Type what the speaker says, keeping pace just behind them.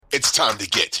It's time to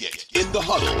get in the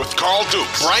huddle with Carl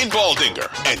Dukes, Brian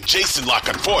Baldinger, and Jason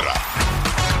LaCanfora.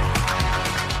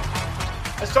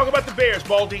 Let's talk about the Bears,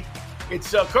 Baldy.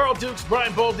 It's Carl Dukes,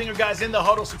 Brian Baldinger, guys, in the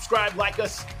huddle. Subscribe, like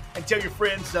us, and tell your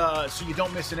friends so you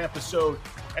don't miss an episode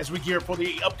as we gear for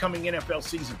the upcoming NFL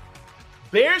season.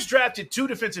 Bears drafted 2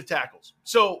 defensive tackles.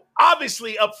 So,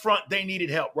 obviously, up front, they needed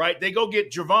help, right? They go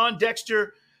get Javon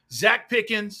Dexter, Zach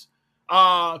Pickens,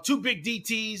 2 big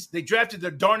DTs. They drafted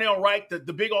the Darnell Wright,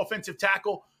 the big offensive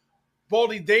tackle.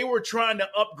 Baldy, they were trying to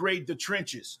upgrade the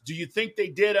trenches. Do you think they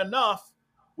did enough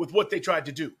with what they tried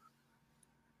to do?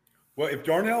 Well, if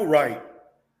Darnell Wright,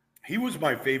 he was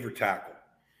my favorite tackle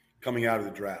coming out of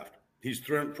the draft. He's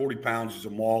 340 pounds. He's a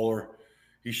mauler.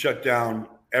 He shut down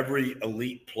every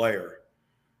elite player.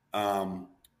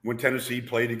 When Tennessee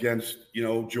played against,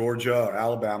 Georgia or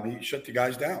Alabama, he shut the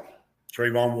guys down.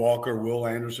 Trayvon Walker, Will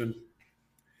Anderson.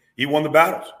 He won the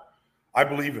battles. I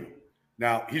believe in him.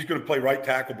 Now, he's going to play right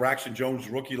tackle. Braxton Jones,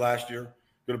 rookie last year,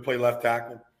 going to play left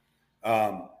tackle.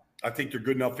 I think they're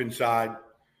good enough inside.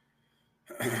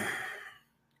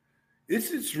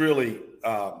 This really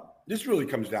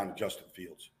comes down to Justin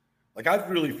Fields. Like, I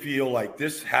really feel like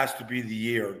this has to be the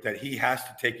year that he has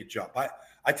to take a jump.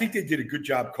 I think they did a good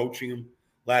job coaching him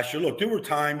last year. Look, there were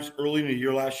times early in the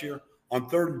year last year on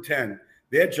 3rd and 10,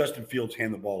 they had Justin Fields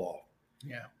hand the ball off.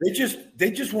 Yeah.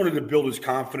 They just wanted to build his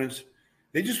confidence.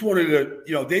 They just wanted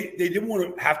to, they didn't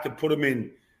want to have to put him in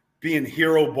being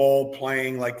hero ball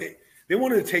playing. Like they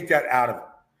wanted to take that out of him.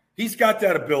 He's got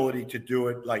that ability to do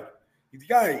it. Like, the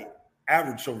guy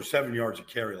averaged over 7 yards a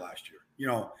carry last year.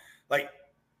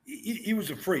 He was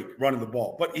a freak running the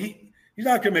ball. But he's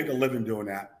not going to make a living doing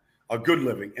that, a good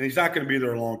living, and he's not going to be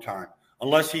there a long time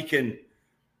unless he can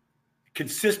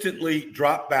consistently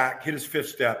drop back, hit his 5th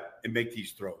step, and make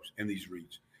these throws and these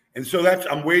reads. And so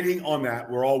I'm waiting on that.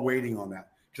 We're all waiting on that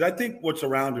because I think what's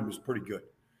around him is pretty good.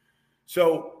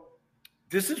 So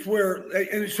this is where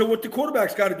 – and so what the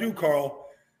quarterback's got to do, Carl,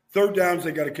 3rd downs,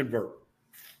 they got to convert.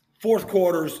 4th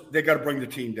quarters, they got to bring the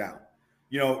team down.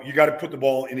 You got to put the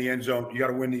ball in the end zone. You got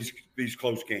to win these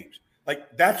close games.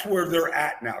 Like, that's where they're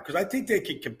at now because I think they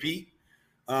can compete.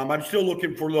 I'm still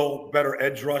looking for a little better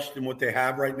edge rush than what they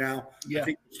have right now. Yeah. I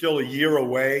think it's still a year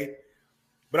away.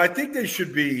 But I think they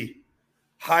should be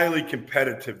highly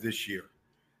competitive this year.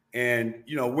 And,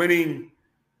 winning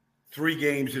 3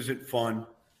 games isn't fun.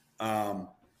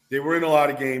 They were in a lot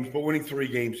of games, but winning 3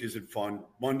 games isn't fun.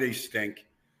 Mondays stink.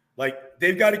 Like,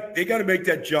 they got to make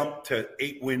that jump to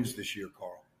 8 wins this year,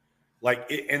 Carl. Like,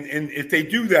 and if they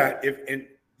do that, and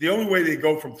the only way they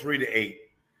go from 3 to 8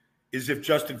 is if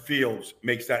Justin Fields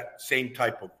makes that same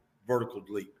type of vertical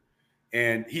leap.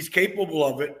 And he's capable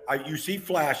of it. You see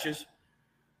flashes.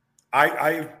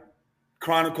 I've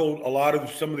chronicled a lot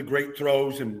of some of the great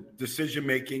throws and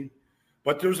decision-making,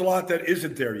 but there's a lot that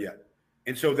isn't there yet.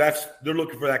 And so they're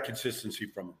looking for that consistency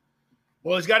from him.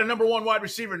 Well, he's got a number 1 wide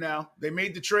receiver now. They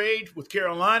made the trade with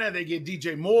Carolina. They get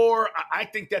DJ Moore. I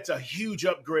think that's a huge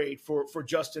upgrade for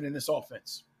Justin in this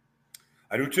offense.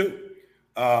 I do too.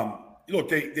 Look,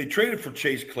 they traded for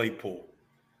Chase Claypool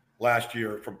last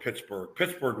year from Pittsburgh.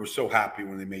 Pittsburgh was so happy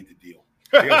when they made the deal.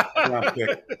 They got a second-round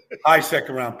pick, high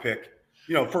second-round pick.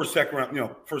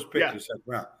 First pick in the second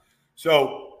round.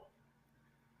 So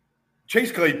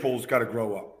Chase Claypool's got to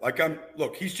grow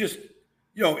up. He's just,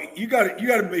 you got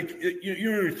to make. You're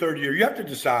in your 3rd year. You have to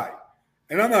decide.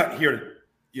 And I'm not here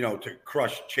to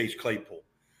crush Chase Claypool,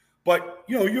 but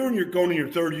you're going in your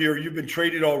 3rd year. You've been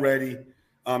traded already.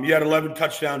 You had 11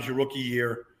 touchdowns your rookie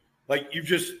year. Like, you've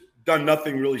just done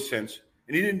nothing really since,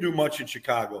 and he didn't do much in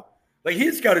Chicago. Like,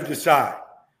 he's got to decide: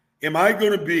 am I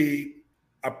going to be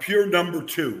a pure number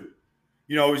 2?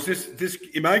 Is this?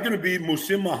 Am I going to be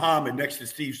Muhsin Muhammad next to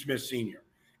Steve Smith Sr.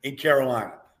 in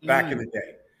Carolina back in the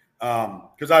day?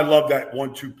 Because I love that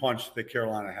 1-2 punch that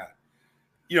Carolina had.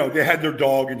 They had their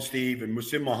dog in Steve, and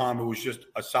Muhsin Muhammad was just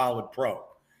a solid pro.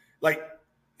 Like,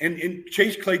 and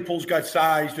Chase Claypool's got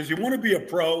size. Does he want to be a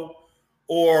pro,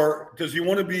 or does he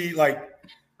want to be like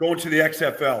going to the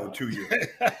XFL in 2 years?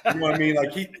 You know what I mean?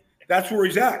 Like, that's where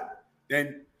he's at,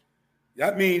 and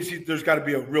that means there's got to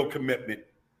be a real commitment,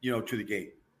 to the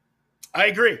game. I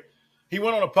agree. He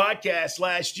went on a podcast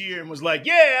last year and was like,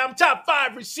 "Yeah, I'm top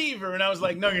 5 receiver," and I was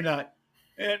like, "No, you're not.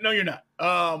 No, you're not."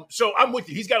 So I'm with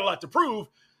you. He's got a lot to prove.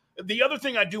 The other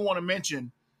thing I do want to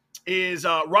mention is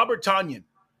Robert Tonyan,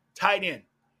 tight end,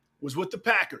 was with the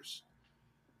Packers.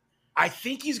 I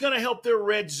think he's going to help their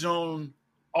red zone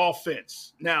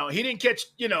offense. Now, he didn't catch,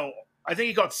 I think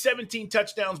he caught 17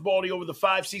 touchdowns, Baldy, over the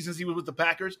 5 seasons he was with the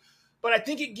Packers. But I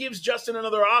think it gives Justin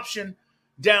another option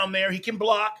down there. He can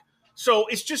block. So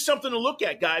it's just something to look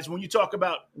at, guys, when you talk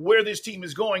about where this team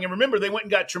is going. And remember, they went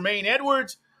and got Tremaine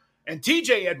Edwards and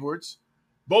TJ Edwards,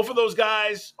 both of those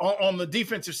guys on the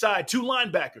defensive side, 2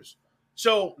 linebackers.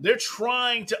 So they're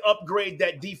trying to upgrade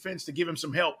that defense to give him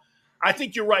some help. I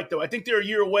think you're right, though. I think they're a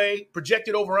year away.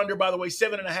 Projected over-under, by the way,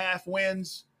 7.5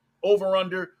 wins,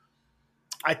 over-under.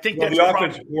 I think that's the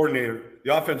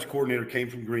offensive coordinator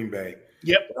came from Green Bay.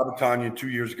 Yep. Robert Tonyan 2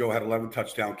 years ago had 11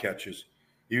 touchdown catches.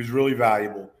 He was really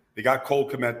valuable. They got Cole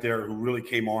Kmet there, who really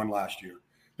came on last year.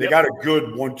 They got a good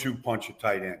 1-2 punch at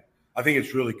tight end. I think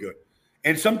it's really good.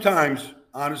 And sometimes,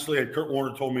 honestly, Kurt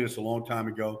Warner told me this a long time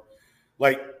ago.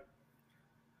 Like,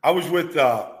 I was with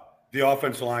the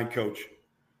offensive line coach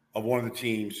of one of the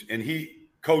teams, and he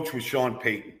coached with Sean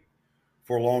Payton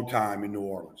for a long time in New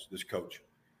Orleans, this coach.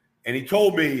 And he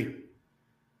told me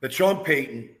that Sean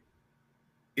Payton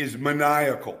is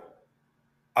maniacal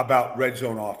about red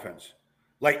zone offense.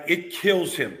 Like, it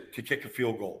kills him to kick a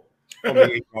field goal from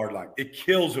the 8-yard line. It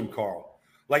kills him, Carl.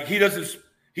 Like,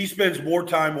 he spends more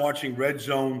time watching red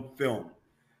zone film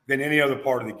than any other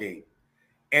part of the game.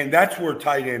 And that's where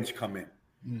tight ends come in.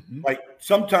 Mm-hmm. Like,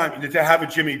 sometimes to have a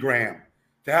Jimmy Graham,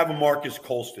 to have a Marcus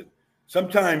Colston,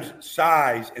 sometimes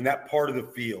size in that part of the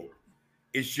field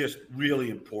is just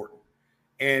really important.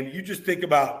 And you just think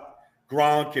about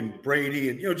Gronk and Brady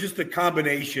and, just the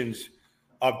combinations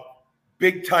of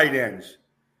big tight ends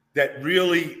that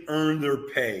really earn their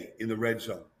pay in the red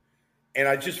zone. And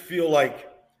I just feel like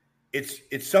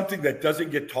it's something that doesn't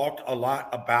get talked a lot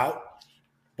about.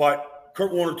 But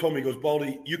Kurt Warner told me, he goes,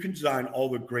 Baldy, you can design all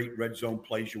the great red zone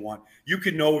plays you want. You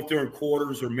can know if they're in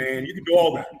quarters or man. You can do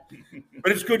all that.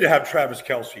 But it's good to have Travis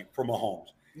Kelce for Mahomes.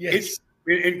 Yes.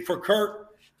 And for Kurt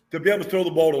to be able to throw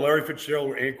the ball to Larry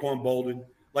Fitzgerald or Anquan Bolden,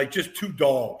 like just 2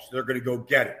 dogs, they're going to go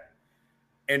get it.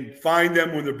 And find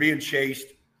them when they're being chased.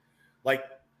 Like,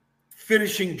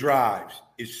 finishing drives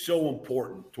is so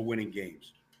important to winning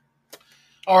games.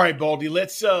 All right, Baldy,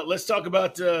 let's talk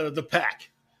about the Pack.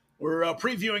 We're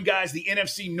previewing, guys, the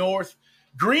NFC North.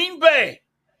 Green Bay.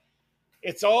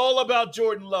 It's all about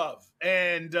Jordan Love,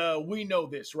 and we know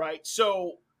this, right?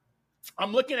 So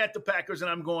I'm looking at the Packers,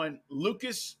 and I'm going,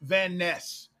 Lucas Van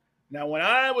Ness. Now, when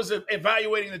I was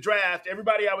evaluating the draft,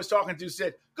 everybody I was talking to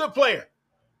said, good player.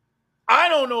 I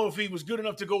don't know if he was good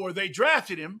enough to go where they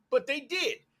drafted him, but they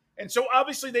did. And so,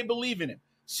 obviously, they believe in him.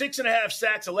 6.5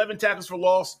 sacks, 11 tackles for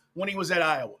loss when he was at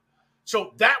Iowa.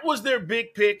 So that was their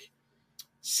big pick.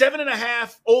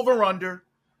 7.5 over-under.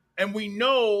 And we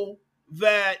know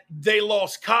that they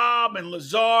lost Cobb and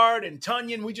Lazard and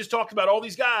Tonyan. We just talked about all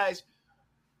these guys.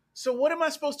 So what am I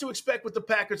supposed to expect with the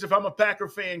Packers if I'm a Packer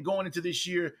fan going into this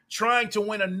year trying to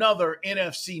win another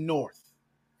NFC North?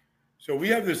 So we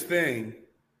have this thing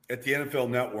at the NFL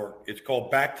Network. It's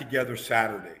called Back Together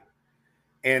Saturday.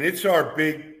 And it's our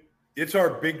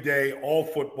big day, all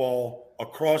football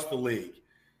across the league.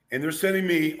 And they're sending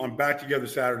me on Back Together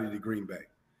Saturday to Green Bay.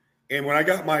 And when I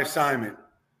got my assignment,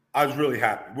 I was really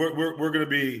happy. We're going to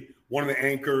be one of the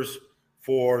anchors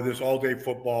for this all-day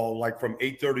football, like from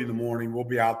 8:30 in the morning. We'll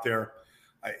be out there.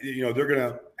 They're going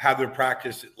to have their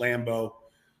practice at Lambeau.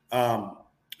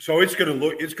 So it's going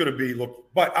to be.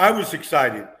 But I was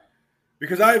excited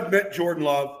because I've met Jordan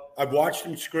Love. I've watched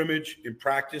him scrimmage in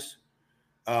practice.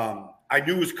 I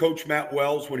knew his coach, Matt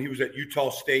Wells, when he was at Utah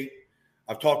State.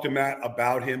 I've talked to Matt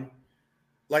about him.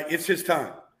 Like, it's his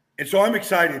time. And so I'm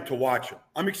excited to watch him.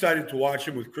 I'm excited to watch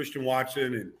him with Christian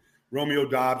Watson and Romeo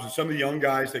Doubs and some of the young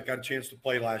guys that got a chance to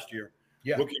play last year.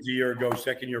 Yeah. Rookies a year ago,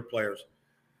 second-year players.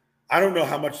 I don't know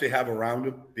how much they have around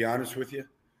him, to be honest with you.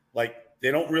 Like,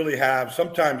 they don't really have –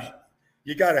 sometimes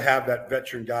you got to have that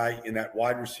veteran guy in that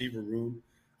wide receiver room.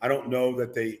 I don't know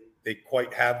that they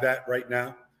quite have that right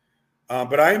now.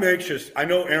 But I am anxious. I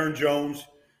know Aaron Jones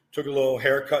took a little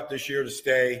haircut this year to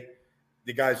stay.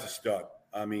 The guy's a stud.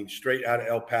 I mean, straight out of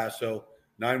El Paso,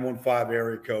 915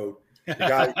 area code. The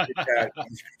guy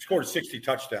he's scored 60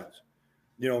 touchdowns,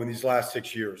 in these last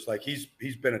 6 years. Like, he's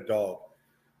been a dog.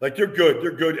 Like, they're good.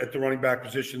 They're good at the running back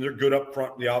position. They're good up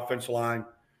front in the offensive line.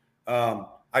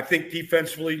 I think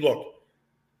defensively, look,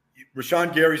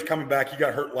 Rashawn Gary's coming back. He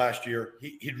got hurt last year.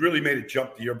 He'd really made a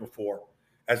jump the year before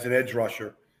as an edge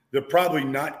rusher. They're probably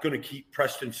not going to keep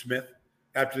Preston Smith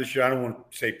after this year. I don't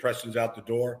want to say Preston's out the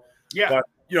door. Yeah. But,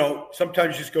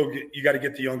 sometimes you got to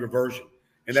get the younger version.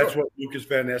 And that's what Lucas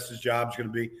Van Ness's job is going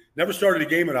to be. Never started a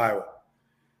game at Iowa.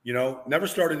 Never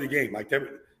started a game. Like,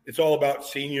 it's all about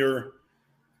senior,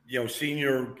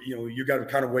 you got to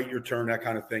kind of wait your turn, that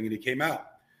kind of thing. And he came out.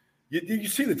 You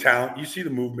see the talent. You see the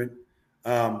movement.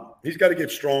 He's got to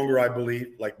get stronger, I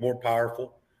believe, like more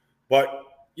powerful. But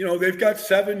they've got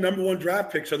 7 number 1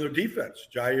 draft picks on their defense.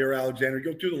 Jair Alexander,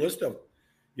 go through the list of them.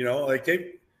 Like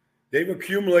they've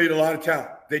accumulated a lot of talent.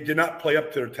 They did not play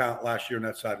up to their talent last year on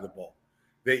that side of the ball.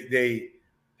 They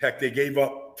gave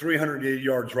up 380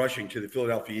 yards rushing to the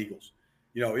Philadelphia Eagles.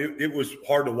 It was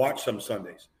hard to watch some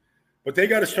Sundays. But they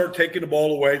got to start taking the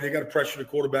ball away. They got to pressure the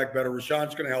quarterback better.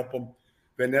 Rashawn's going to help them.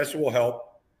 Vanessa will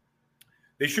help.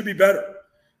 They should be better.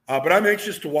 But I'm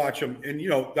anxious to watch them. And,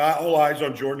 all eyes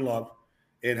on Jordan Love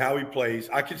and how he plays.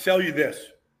 I can tell you this.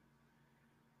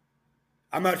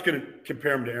 I'm not going to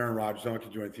compare him to Aaron Rodgers. I'm not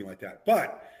going to do anything like that.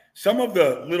 But some of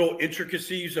the little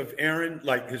intricacies of Aaron,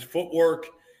 like his footwork,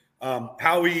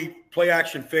 how he play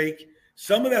action fake,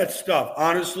 some of that stuff,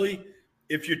 honestly,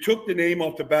 if you took the name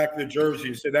off the back of the jersey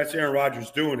and said, that's Aaron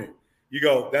Rodgers doing it, you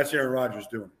go, that's Aaron Rodgers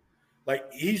doing it.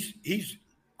 Like he's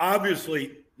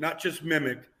obviously not just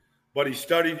mimicked, but he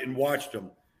studied and watched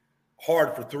him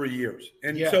hard for 3 years.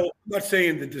 And so I'm not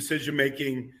saying the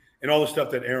decision-making and all the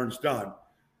stuff that Aaron's done.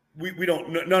 We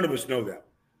don't, none of us know that.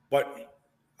 But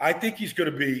I think he's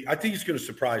going to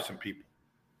surprise some people.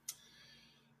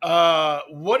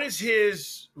 What is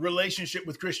his relationship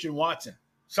with Christian Watson?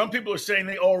 Some people are saying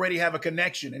they already have a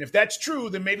connection. And if that's true,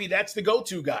 then maybe that's the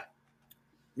go-to guy.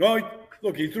 No,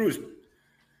 he threw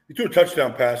a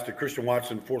touchdown pass to Christian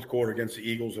Watson in the fourth quarter against the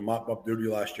Eagles in mop-up duty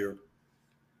last year.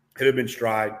 It had been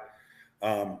stride,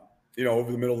 over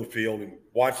the middle of the field. And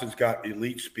Watson's got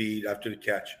elite speed after the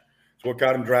catch. It's what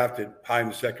got him drafted high in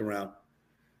the second round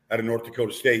out of North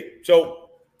Dakota State. So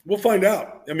we'll find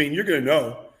out. I mean, you're going to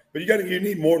know. But you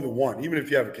need more than one. Even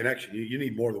if you have a connection, you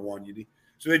need more than one.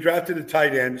 So they drafted the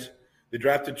tight ends. They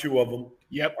drafted 2 of them.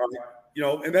 Yep.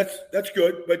 And that's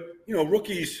good. But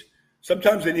rookies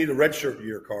sometimes they need a redshirt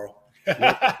year, Carl.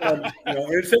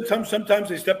 And sometimes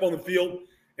they step on the field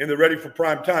and they're ready for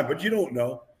prime time. But you don't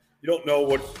know. You don't know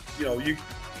what you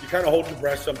kind of hold your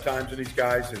breath sometimes in these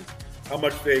guys and how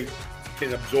much they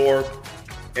can absorb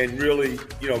and really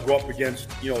go up against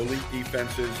elite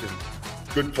defenses and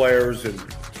good players and.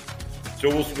 So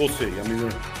we'll see. I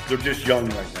mean, they're just young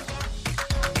right now.